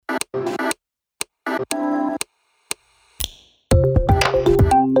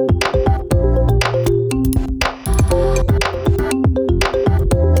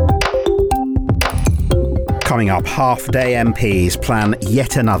Coming up, half-day MPs plan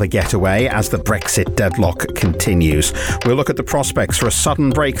yet another getaway as the Brexit deadlock continues. We'll look at the prospects for a sudden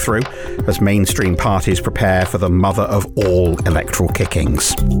breakthrough as mainstream parties prepare for the mother of all electoral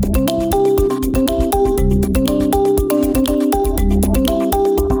kickings.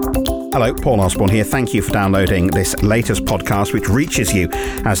 Hello, Paul Osborne here. Thank you for downloading this latest podcast, which reaches you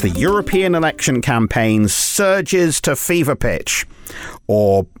as the European election campaign surges to fever pitch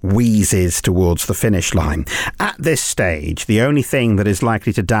or wheezes towards the finish line. At this stage, the only thing that is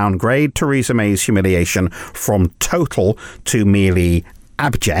likely to downgrade Theresa May's humiliation from total to merely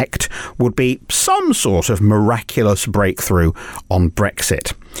abject would be some sort of miraculous breakthrough on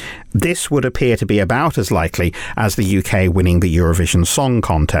Brexit. This would appear to be about as likely as the UK winning the Eurovision Song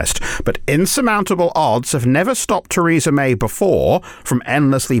Contest, but insurmountable odds have never stopped Theresa May before from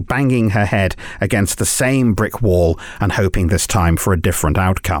endlessly banging her head against the same brick wall and hoping this time for a different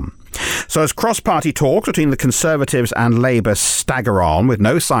outcome. So as cross-party talks between the Conservatives and Labour stagger on with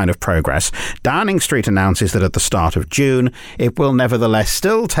no sign of progress, Downing Street announces that at the start of June, it will nevertheless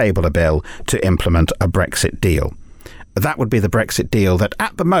still table a bill to implement a Brexit deal. That would be the Brexit deal that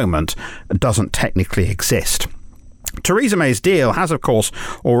at the moment doesn't technically exist. Theresa May's deal has, of course,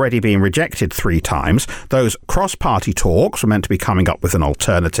 already been rejected 3 times. Those cross-party talks were meant to be coming up with an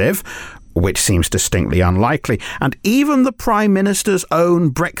alternative, which seems distinctly unlikely. And even the Prime Minister's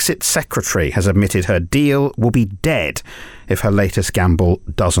own Brexit secretary has admitted her deal will be dead if her latest gamble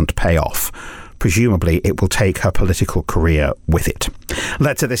doesn't pay off. Presumably, it will take her political career with it.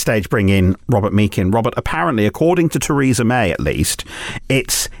 Let's at this stage bring in Robert Meakin. Robert, apparently, according to Theresa May at least,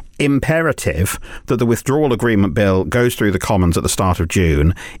 it's imperative that the withdrawal agreement bill goes through the Commons at the start of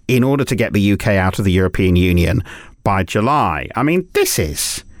June in order to get the UK out of the European Union by July. I mean, this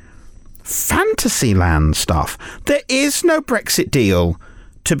is Fantasyland stuff. There is no Brexit deal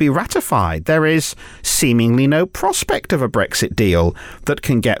to be ratified. There is seemingly no prospect of a Brexit deal that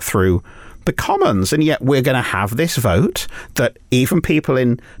can get through the Commons, and yet we're going to have this vote that even people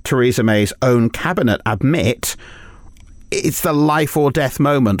in Theresa May's own cabinet admit it's the life or death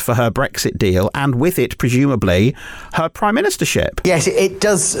moment for her Brexit deal, and with it, presumably, her prime ministership. Yes, it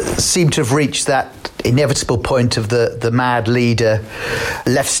does seem to have reached that inevitable point of the mad leader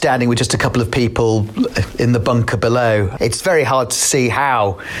left standing with just a couple of people in the bunker below. It's very hard to see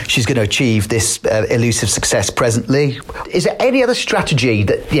how she's going to achieve this elusive success presently. Is there any other strategy,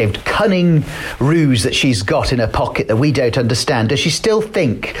 that cunning ruse that she's got in her pocket that we don't understand? Does she still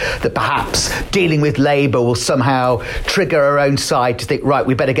think that perhaps dealing with Labour will somehow trigger her own side to think, right,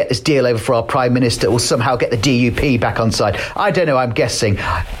 we better get this deal over for our Prime Minister, or somehow get the DUP back on side? I don't know, I'm guessing.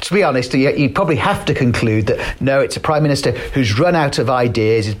 To be honest, you probably have to conclude that, no, it's a Prime Minister who's run out of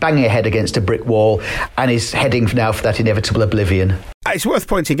ideas, is banging her head against a brick wall, and is heading now for that inevitable oblivion. It's worth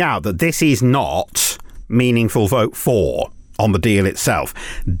pointing out that this is not meaningful vote for on the deal itself.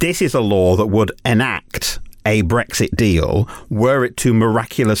 This is a law that would enact a Brexit deal were it to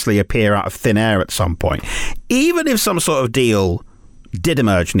miraculously appear out of thin air at some point. Even if some sort of deal did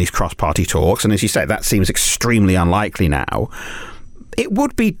emerge in these cross-party talks, and as you say, that seems extremely unlikely now, it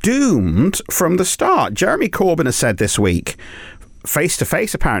would be doomed from the start. Jeremy Corbyn has said this week,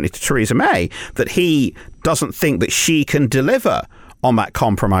 face-to-face apparently to Theresa May, that he doesn't think that she can deliver on that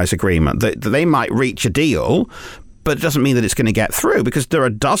compromise agreement, that they might reach a deal, but it doesn't mean that it's going to get through, because there are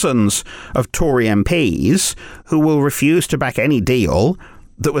dozens of Tory MPs who will refuse to back any deal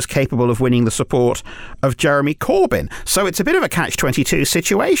that was capable of winning the support of Jeremy Corbyn. So it's a bit of a catch-22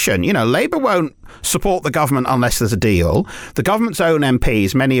 situation. Labour won't support the government unless there's a deal. The government's own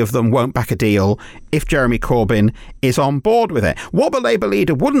MPs, many of them, won't back a deal if Jeremy Corbyn is on board with it. What the Labour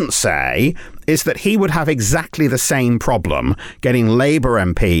leader wouldn't say is that he would have exactly the same problem getting Labour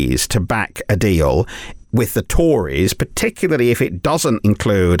MPs to back a deal with the Tories, particularly if it doesn't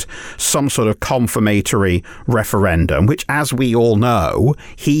include some sort of confirmatory referendum, which, as we all know,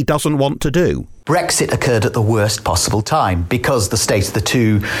 he doesn't want to do. Brexit occurred at the worst possible time because the state of the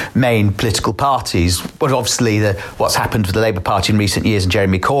two main political parties, but obviously what's happened with the Labour Party in recent years and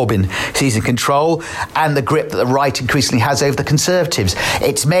Jeremy Corbyn seizing control, and the grip that the right increasingly has over the Conservatives.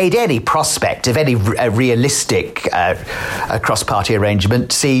 It's made any prospect of any realistic cross-party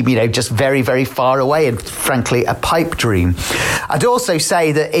arrangement seem, just very, very far away and, frankly, a pipe dream. I'd also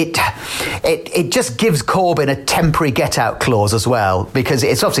say that it just gives Corbyn a temporary get-out clause as well, because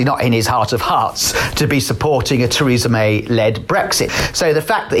it's obviously not in his heart of hearts to be supporting a Theresa May-led Brexit. So the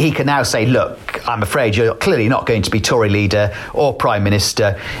fact that he can now say, look, I'm afraid you're clearly not going to be Tory leader or Prime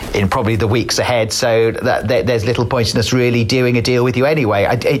Minister in probably the weeks ahead, so that there's little point in us really doing a deal with you anyway.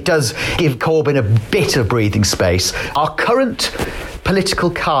 It does give Corbyn a bit of breathing space. Our current political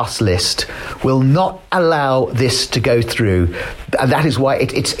caste list will not allow this to go through. And that is why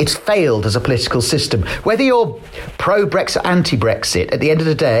it's failed as a political system. Whether you're pro-Brexit, anti-Brexit, at the end of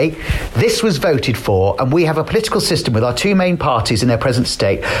the day, this was voted for, and we have a political system with our two main parties in their present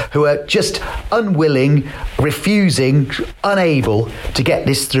state who are just unwilling, refusing, unable to get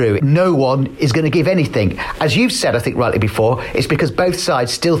this through. No one is going to give anything. As you've said, I think rightly before, it's because both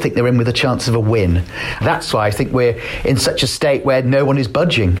sides still think they're in with a chance of a win. That's why I think we're in such a state where no one is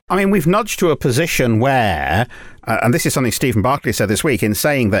budging. I mean, we've nudged to a position where, and this is something Stephen Barclay said this week, in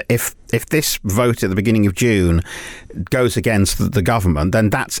saying that if this vote at the beginning of June goes against the government, then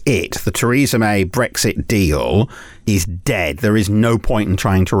that's it. The Theresa May Brexit deal is dead. There is no point in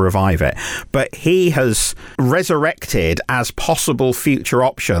trying to revive it. But he has resurrected as possible future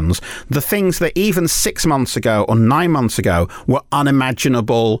options the things that even 6 months ago or 9 months ago were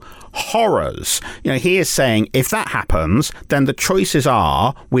unimaginable horrors. You know, he is saying if that happens, then the choices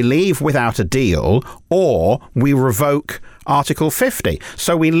are we leave without a deal or we revoke Article 50.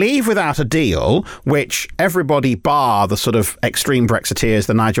 So we leave without a deal, which everybody bar the sort of extreme Brexiteers,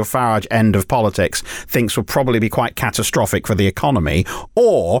 the Nigel Farage end of politics, thinks will probably be quite catastrophic for the economy,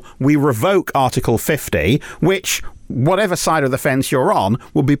 or we revoke Article 50, which, whatever side of the fence you're on,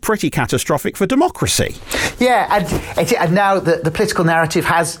 will be pretty catastrophic for democracy. Yeah, and now the political narrative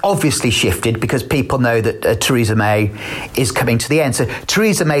has obviously shifted because people know that Theresa May is coming to the end. So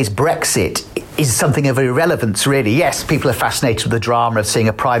Theresa May's Brexit is something of irrelevance, really. Yes, people are fascinated with the drama of seeing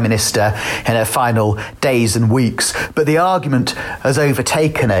a Prime Minister in her final days and weeks, but the argument has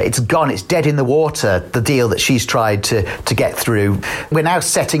overtaken her. It's gone. It's dead in the water, the deal that she's tried to get through. We're now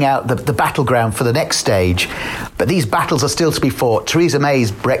setting out the battleground for the next stage, but these battles are still to be fought. Theresa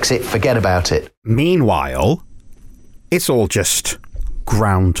May's Brexit, forget about it. Meanwhile, it's all just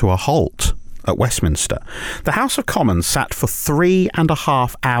ground to a halt at Westminster. The House of Commons sat for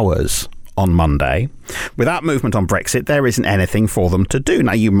 3.5 hours on Monday. Without movement on Brexit, there isn't anything for them to do.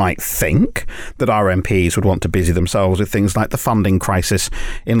 Now, you might think that our MPs would want to busy themselves with things like the funding crisis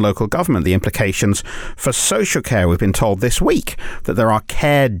in local government, the implications for social care. We've been told this week that there are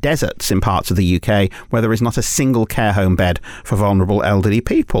care deserts in parts of the UK where there is not a single care home bed for vulnerable elderly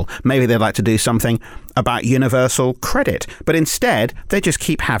people. Maybe they'd like to do something about universal credit, but instead they just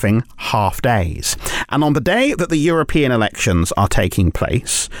keep having half days. And on the day that the European elections are taking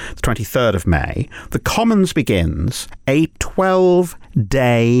place, the 23rd of May, the Commons begins a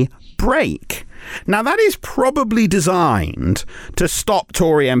 12-day break. Now, that is probably designed to stop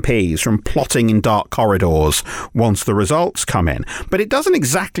Tory MPs from plotting in dark corridors once the results come in. But it doesn't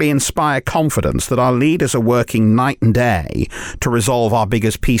exactly inspire confidence that our leaders are working night and day to resolve our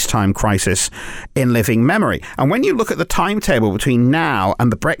biggest peacetime crisis in living memory. And when you look at the timetable between now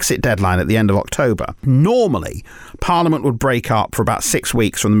and the Brexit deadline at the end of October, normally Parliament would break up for about 6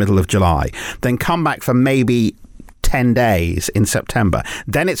 weeks from the middle of July, then come back for maybe 10 days in September.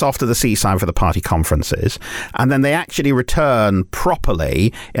 Then it's off to the seaside for the party conferences. And then they actually return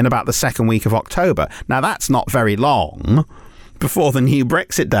properly in about the second week of October. Now, that's not very long before the new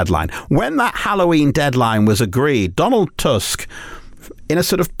Brexit deadline. When that Halloween deadline was agreed, Donald Tusk, in a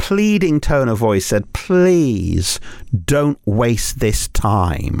sort of pleading tone of voice, said, please don't waste this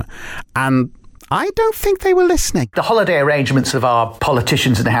time. And I don't think they were listening. The holiday arrangements of our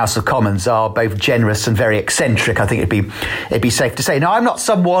politicians in the House of Commons are both generous and very eccentric, I think it'd be safe to say. Now, I'm not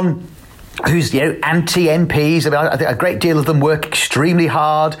someone who's, anti-MPs. I mean, I think a great deal of them work extremely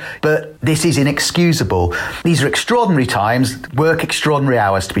hard, but this is inexcusable. These are extraordinary times, work extraordinary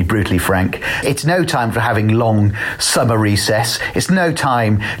hours, to be brutally frank. It's no time for having long summer recess. It's no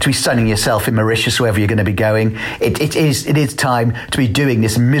time to be sunning yourself in Mauritius, wherever you're going to be going. It is time to be doing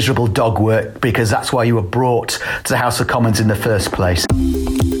this miserable dog work, because that's why you were brought to the House of Commons in the first place.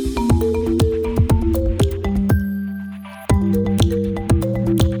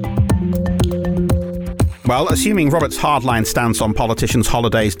 Well, assuming Robert's hardline stance on politicians'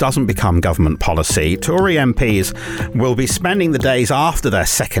 holidays doesn't become government policy, Tory MPs will be spending the days after their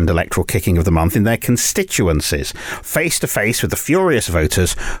second electoral kicking of the month in their constituencies, face-to-face with the furious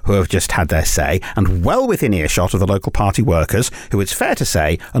voters who have just had their say, and well within earshot of the local party workers, who, it's fair to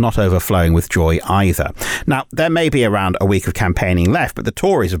say, are not overflowing with joy either. Now, there may be around a week of campaigning left, but the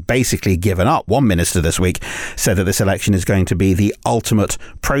Tories have basically given up. One minister this week said that this election is going to be the ultimate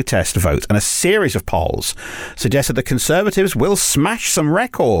protest vote, and a series of polls suggested the Conservatives will smash some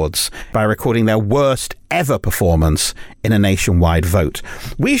records by recording their worst ever performance in a nationwide vote.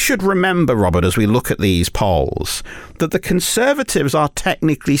 We should remember, Robert, as we look at these polls, that the Conservatives are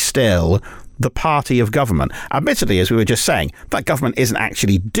technically still the party of government. Admittedly, as we were just saying, that government isn't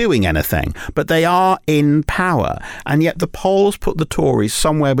actually doing anything, but they are in power. And yet the polls put the Tories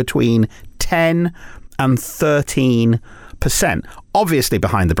somewhere between 10 and 13%. Obviously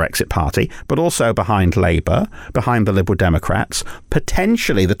behind the Brexit Party, but also behind Labour, behind the Liberal Democrats.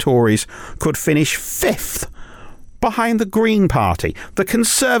 Potentially the Tories could finish 5th behind the Green Party, the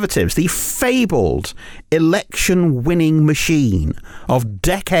Conservatives, the fabled election-winning machine of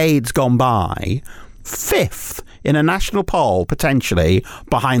decades gone by, 5th in a national poll, potentially,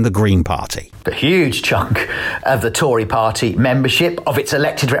 behind the Green Party. A huge chunk of the Tory party membership, of its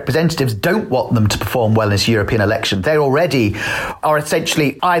elected representatives, don't want them to perform well in this European election. They already are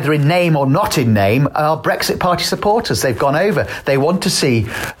essentially, either in name or not in name, are Brexit Party supporters. They've gone over. They want to see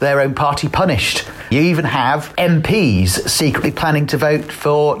their own party punished. You even have MPs secretly planning to vote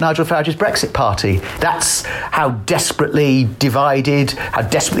for Nigel Farage's Brexit Party. That's how desperately divided, how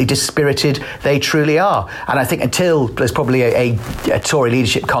desperately dispirited they truly are. And I think until there's probably a Tory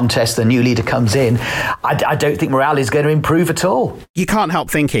leadership contest, the new leader comes in, I don't think morale is going to improve at all. You can't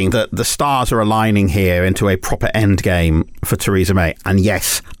help thinking that the stars are aligning here into a proper endgame for Theresa May. And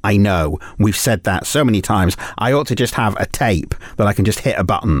yes, I know, we've said that so many times. I ought to just have a tape that I can just hit a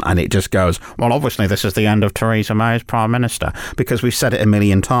button and it just goes, well, obviously this is the end of Theresa May as Prime Minister, because we've said it a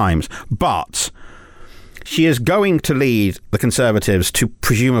million times. But she is going to lead the Conservatives to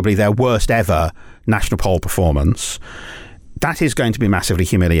presumably their worst ever national poll performance. That is going to be massively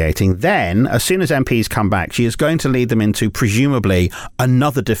humiliating. Then, as soon as MPs come back, she is going to lead them into presumably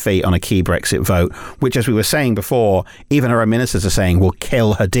another defeat on a key Brexit vote, which, as we were saying before, even her own ministers are saying will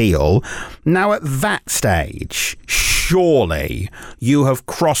kill her deal. Now, at that stage, surely you have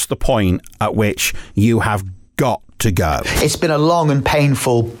crossed the point at which you have got to go. It's been a long and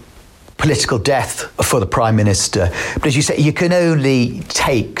painful political death for the Prime Minister. But as you say, you can only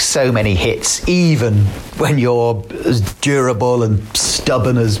take so many hits, even when you're as durable and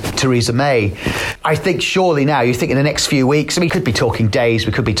stubborn as Theresa May. I think surely now, you think in the next few weeks, we could be talking days,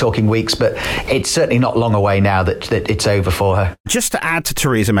 we could be talking weeks, but it's certainly not long away now that it's over for her. Just to add to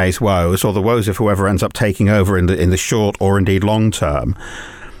Theresa May's woes, or the woes of whoever ends up taking over in the short or indeed long term,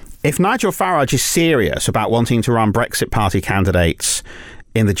 if Nigel Farage is serious about wanting to run Brexit Party candidates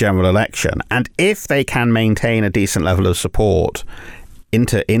in the general election, and if they can maintain a decent level of support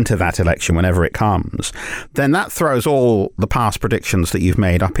into that election whenever it comes, then that throws all the past predictions that you've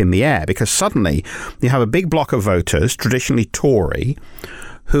made up in the air, because suddenly you have a big block of voters, traditionally Tory,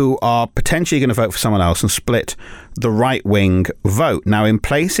 who are potentially going to vote for someone else and split the right-wing vote. Now, in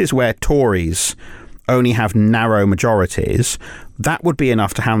places where Tories only have narrow majorities, that would be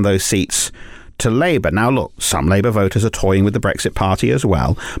enough to hand those seats to Labour. Now, look, some Labour voters are toying with the Brexit Party as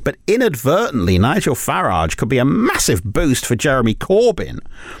well, but inadvertently, Nigel Farage could be a massive boost for Jeremy Corbyn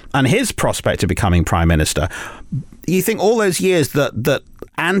and his prospect of becoming Prime Minister. You think all those years that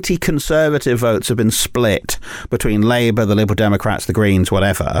anti-Conservative votes have been split between Labour, the Liberal Democrats, the Greens,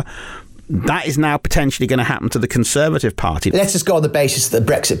 whatever, that is now potentially going to happen to the Conservative Party. Let's just go on the basis that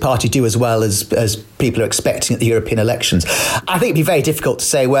the Brexit Party do as well as people are expecting at the European elections. I think it'd be very difficult to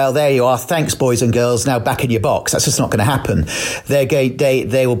say, well, there you are, thanks, boys and girls, now back in your box. That's just not going to happen.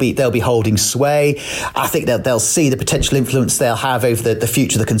 They'll be holding sway. I think they'll see the potential influence they'll have over the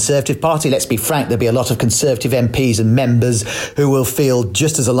future of the Conservative Party. Let's be frank, there'll be a lot of Conservative MPs and members who will feel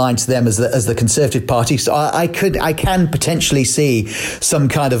just as aligned to them as the Conservative Party. So I can potentially see some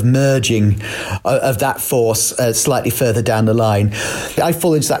kind of merging of that force slightly further down the line. I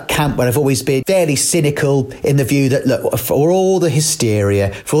fall into that camp where I've always been fairly cynical in the view that, look, for all the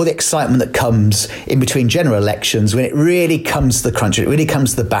hysteria, for all the excitement that comes in between general elections, when it really comes to the crunch, it really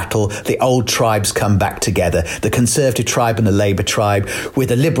comes to the battle, the old tribes come back together. The Conservative tribe and the Labour tribe, with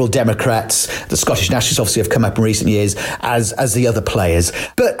the Liberal Democrats, the Scottish Nationalists obviously have come up in recent years as the other players.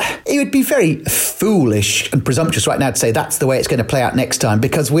 But it would be very foolish and presumptuous right now to say that's the way it's going to play out next time,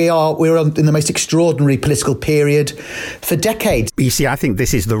 because we're in the most extraordinary political period for decades. You see, I think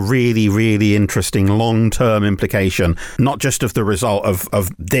this is the really, really interesting long-term implication, not just of the result of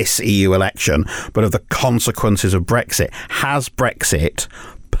this EU election, but of the consequences of Brexit. Has Brexit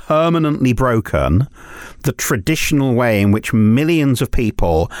permanently broken the traditional way in which millions of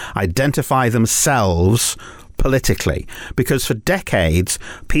people identify themselves politically? Because for decades,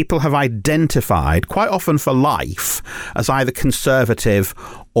 people have identified, quite often for life, as either Conservative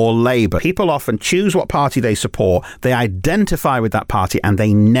or Labour. People often choose what party they support, they identify with that party, and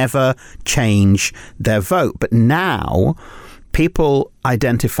they never change their vote. But now, people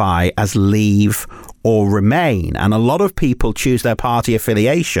identify as Leave or Remain. And a lot of people choose their party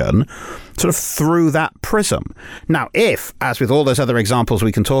affiliation sort of through that prism. Now, if, as with all those other examples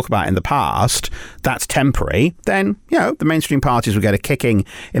we can talk about in the past, that's temporary, then, the mainstream parties will get a kicking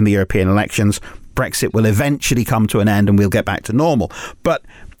in the European elections. Brexit will eventually come to an end and we'll get back to normal. But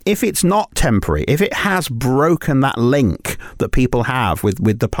if it's not temporary, if it has broken that link that people have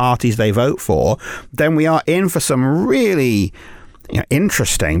with the parties they vote for, then we are in for some really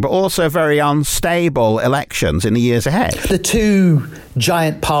interesting but also very unstable elections in the years ahead. The two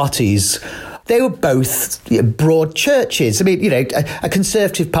giant parties, they were both broad churches. I mean, a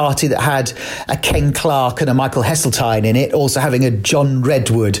Conservative Party that had a Ken Clarke and a Michael Heseltine in it, also having a John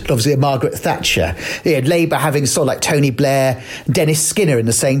Redwood, obviously a Margaret Thatcher. Labour having sort of like Tony Blair, Dennis Skinner in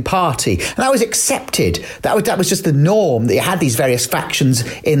the same party. And that was accepted. That was just the norm, that you had these various factions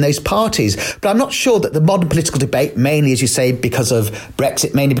in those parties. But I'm not sure that the modern political debate, mainly, as you say, because of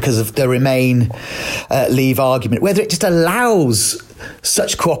Brexit, mainly because of the Remain Leave argument, whether it just allows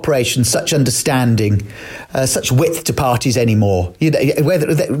such cooperation, such understanding, such width to parties anymore,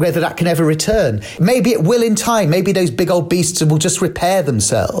 whether that can ever return. Maybe it will in time. Maybe those big old beasts will just repair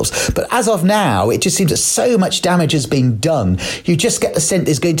themselves. But as of now, it just seems that so much damage has been done. You just get the sense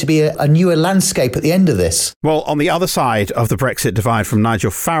there's going to be a newer landscape at the end of this. Well, on the other side of the Brexit divide from Nigel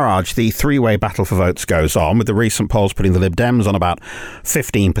Farage, the three-way battle for votes goes on, with the recent polls putting the Lib Dems on about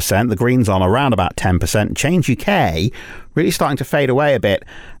 15%, the Greens on around about 10%, Change UK really starting to fade away a bit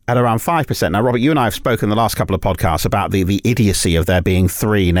at around 5%. Now, Robert, you and I have spoken the last couple of podcasts about the idiocy of there being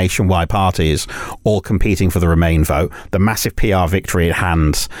three nationwide parties all competing for the Remain vote, the massive PR victory it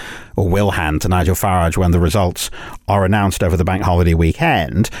hands, or will hand, to Nigel Farage when the results are announced over the bank holiday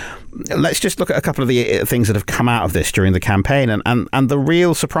weekend. Let's just look at a couple of the things that have come out of this during the campaign. And the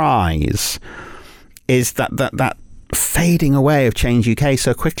real surprise is that fading away of Change UK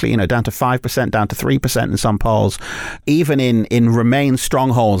so quickly, down to 5%, down to 3% in some polls, even in Remain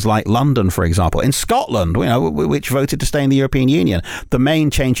strongholds like London, for example. In Scotland, which voted to stay in the European Union, the main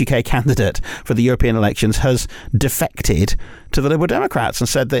Change UK candidate for the European elections has defected to the Liberal Democrats and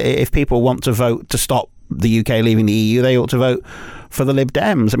said that if people want to vote to stop the UK leaving the EU, they ought to vote for the Lib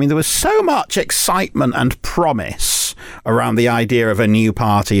Dems. I mean, there was so much excitement and promise around the idea of a new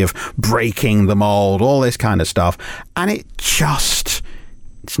party, of breaking the mould, all this kind of stuff, and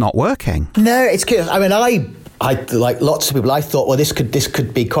it's not working. No, it's good. I mean, I like lots of people, I thought, well, this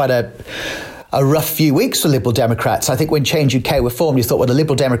could be quite a rough few weeks for Liberal Democrats. I think when Change UK were formed, you thought, well, the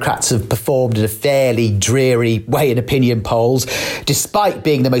Liberal Democrats have performed in a fairly dreary way in opinion polls. Despite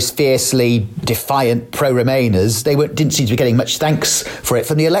being the most fiercely defiant pro-Remainers, they didn't seem to be getting much thanks for it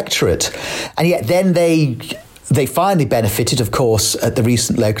from the electorate. And yet then they finally benefited, of course, at the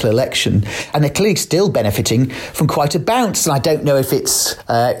recent local election, and they're clearly still benefiting from quite a bounce. And I don't know if it's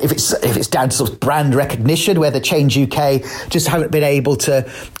down to sort of brand recognition, where the Change UK just haven't been able to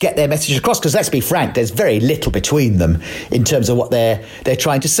get their message across. Because let's be frank, there's very little between them in terms of what they're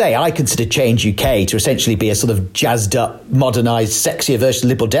trying to say. I consider Change UK to essentially be a sort of jazzed up, modernised, sexier version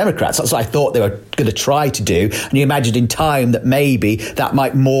of Liberal Democrats. That's what I thought they were going to try to do. And you imagined in time that maybe that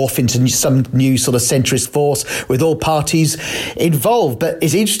might morph into some new sort of centrist force with all parties involved. But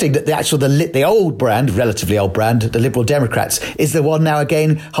it's interesting that the old brand, relatively old brand, the Liberal Democrats, is the one now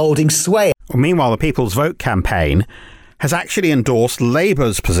again holding sway. Well, meanwhile, the People's Vote campaign has actually endorsed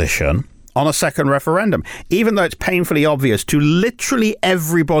Labour's position on a second referendum, even though it's painfully obvious to literally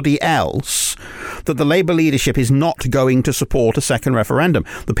everybody else that the Labour leadership is not going to support a second referendum.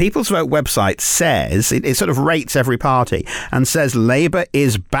 The People's Vote website says, it sort of rates every party and says Labour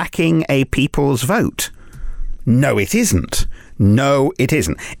is backing a People's Vote. No, it isn't. No, it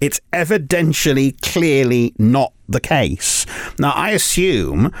isn't. It's evidentially, clearly not the case. Now, I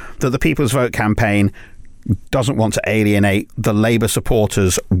assume that the People's Vote campaign doesn't want to alienate the Labour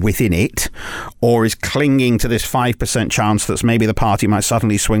supporters within it, or is clinging to this 5% chance that maybe the party might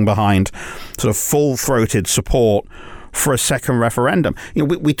suddenly swing behind sort of full-throated support for a second referendum.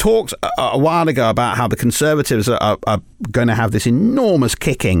 We talked a while ago about how the Conservatives are going to have this enormous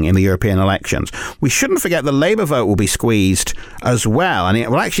kicking in the European elections. We shouldn't forget the Labour vote will be squeezed as well, and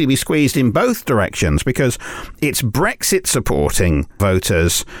it will actually be squeezed in both directions, because it's Brexit supporting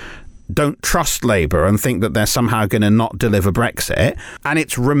voters don't trust Labour and think that they're somehow going to not deliver Brexit, and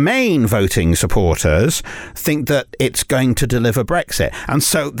its Remain voting supporters think that it's going to deliver Brexit. And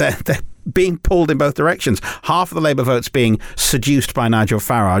so they're being pulled in both directions. Half of the Labour vote's being seduced by Nigel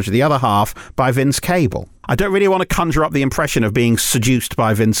Farage, the other half by Vince Cable. I don't really want to conjure up the impression of being seduced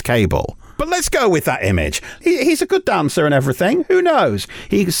by Vince Cable, But let's go with that image. He's a good dancer and everything. Who knows?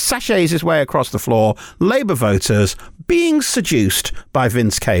 He sachets his way across the floor. Labour voters being seduced by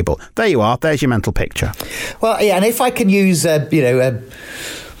Vince Cable. There you are. There's your mental picture. Well, yeah, and if I can use a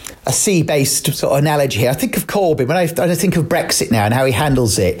sea-based sort of analogy here, I think of Corbyn, when I think of Brexit now and how he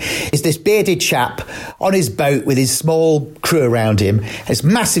handles it, is this bearded chap on his boat with his small crew around him, this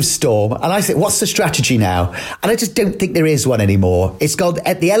massive storm, and I think, what's the strategy now? And I just don't think there is one anymore. It's gone,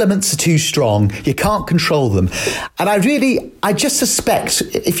 the elements are too strong, you can't control them. And I just suspect,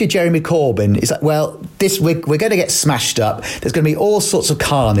 if you're Jeremy Corbyn, it's like, well, we're going to get smashed up, there's going to be all sorts of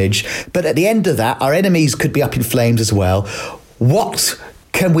carnage, but at the end of that, our enemies could be up in flames as well. What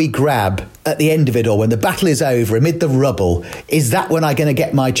can we grab at the end of it all, when the battle is over, amid the rubble? Is that when I'm going to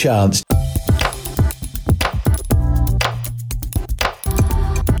get my chance?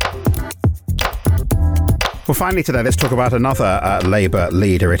 Well, finally today, let's talk about another Labour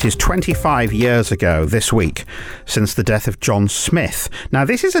leader. It is 25 years ago this week since the death of John Smith. Now,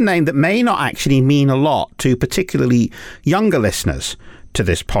 this is a name that may not actually mean a lot to particularly younger listeners to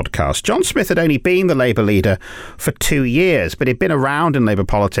this podcast. John Smith had only been the Labour leader for 2 years, but he'd been around in Labour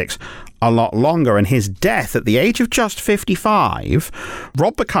politics a lot longer, and his death at the age of just 55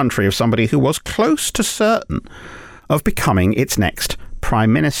 robbed the country of somebody who was close to certain of becoming its next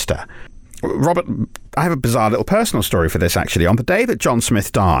Prime Minister. Robert, I have a bizarre little personal story for this, actually. On the day that John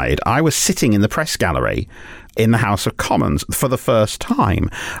Smith died, I was sitting in the press gallery in the House of Commons for the first time.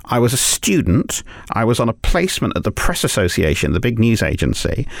 I was a student. I was on a placement at the Press Association, the big news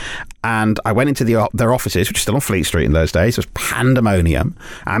agency, and I went into their offices, which is still on Fleet Street in those days. It was pandemonium.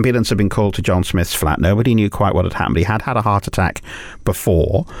 Ambulance had been called to John Smith's flat. Nobody knew quite what had happened. He had had a heart attack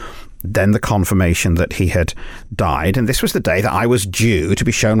before. Then the confirmation that he had died. And this was the day that I was due to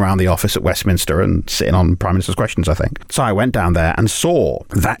be shown around the office at Westminster and sitting on Prime Minister's Questions, I think. So I went down there and saw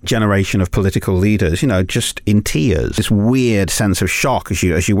that generation of political leaders, just in tears. This weird sense of shock as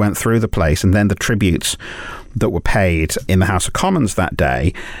you went through the place, and then the tributes that were paid in the House of Commons that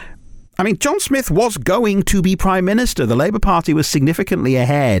day. I mean, John Smith was going to be Prime Minister. The Labour Party was significantly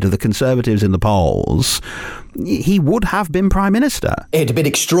ahead of the Conservatives in the polls. He would have been Prime Minister. It'd have been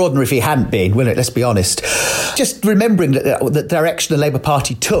extraordinary if he hadn't been, wouldn't it? Let's be honest. Just remembering the direction the Labour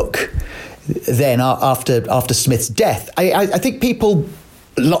Party took then after Smith's death. I think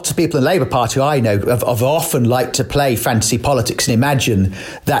lots of people in the Labour Party who I know have often liked to play fantasy politics and imagine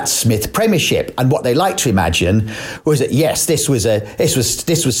that Smith premiership. And what they like to imagine was that, yes, this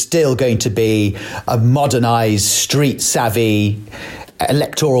was still going to be a modernised, street-savvy,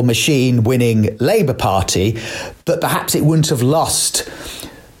 electoral machine winning Labour Party, but perhaps it wouldn't have lost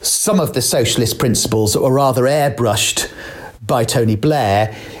some of the socialist principles that were rather airbrushed by Tony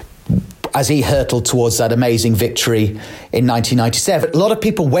Blair as he hurtled towards that amazing victory in 1997. A lot of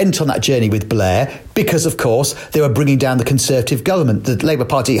people went on that journey with Blair because, of course, they were bringing down the Conservative government. The Labour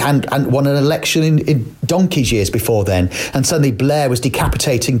Party hadn't won an election in donkey's years before then, and suddenly Blair was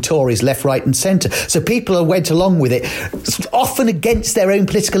decapitating Tories left, right and centre. So people went along with it, often against their own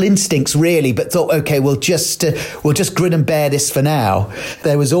political instincts, really, but thought, OK, we'll just grin and bear this for now.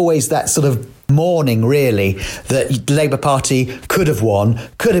 There was always that sort of mourning, really, that the Labour Party could have won,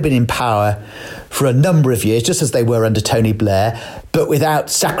 could have been in power for a number of years, just as they were under Tony Blair, but without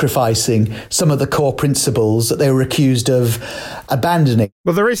sacrificing some of the core principles that they were accused of abandoning.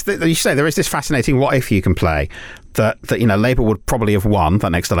 Well, there is this fascinating what if you can play that Labour would probably have won that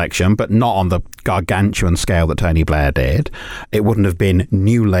next election, but not on the gargantuan scale that Tony Blair did. It wouldn't have been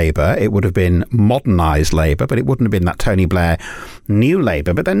new Labour. It would have been modernised Labour, but it wouldn't have been that Tony Blair new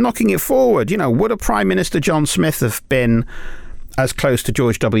Labour. But then knocking it forward, would a Prime Minister John Smith have been as close to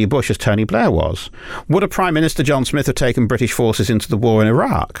George W. Bush as Tony Blair was? Would a Prime Minister John Smith have taken British forces into the war in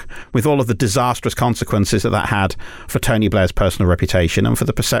Iraq, with all of the disastrous consequences that had for Tony Blair's personal reputation and for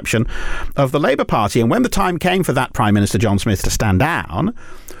the perception of the Labour Party? And when the time came for that Prime Minister John Smith to stand down,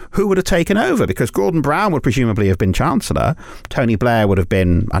 who would have taken over? Because Gordon Brown would presumably have been Chancellor. Tony Blair would have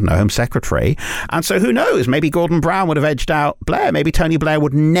been, Home Secretary. And so who knows? Maybe Gordon Brown would have edged out Blair. Maybe Tony Blair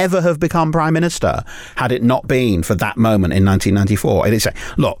would never have become Prime Minister had it not been for that moment in 1994. And it's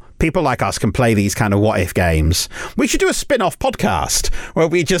look, people like us can play these kind of what-if games. We should do a spin-off podcast where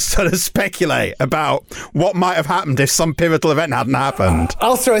we just sort of speculate about what might have happened if some pivotal event hadn't happened.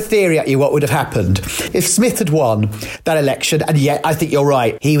 I'll throw a theory at you what would have happened. If Smith had won that election, and yet I think you're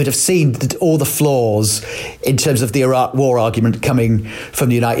right, he would have seen all the flaws in terms of the Iraq war argument coming from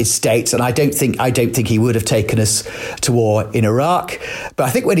the United States, and I don't think he would have taken us to war in Iraq. But I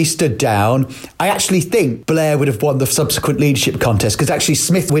think when he stood down, I actually think Blair would have won the subsequent leadership contest, because actually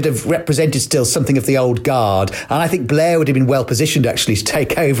Smith would have have represented still something of the old guard. And I think Blair would have been well positioned actually to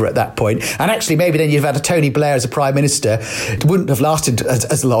take over at that point. And actually, maybe then you'd have had a Tony Blair as a Prime Minister. It wouldn't have lasted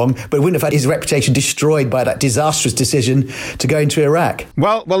as long, but it wouldn't have had his reputation destroyed by that disastrous decision to go into Iraq.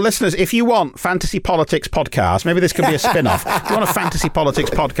 Well, listeners, if you want Fantasy Politics podcast, maybe this could be a spin-off. If you want a Fantasy Politics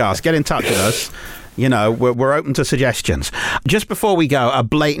podcast, get in touch with us. You know, we're open to suggestions. Just before we go, a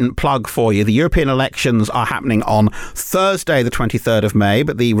blatant plug for you. The European elections are happening on Thursday, the 23rd of May,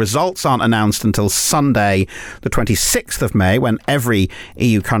 but the results aren't announced until Sunday, the 26th of May, when every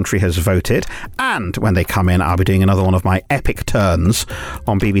EU country has voted. And when they come in, I'll be doing another one of my epic turns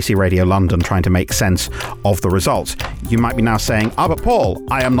on BBC Radio London, trying to make sense of the results. You might be now saying, but Paul,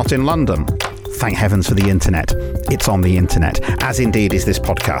 I am not in London. Thank heavens for the internet. It's on the internet, as indeed is this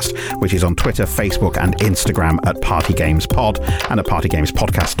podcast, which is on Twitter, Facebook and Instagram at PartyGamesPod, and at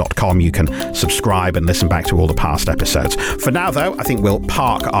partygamespodcast.com you can subscribe and listen back to all the past episodes. For now, though, I think we'll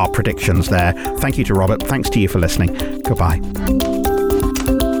park our predictions there. Thank you to Robert. Thanks to you for listening. Goodbye.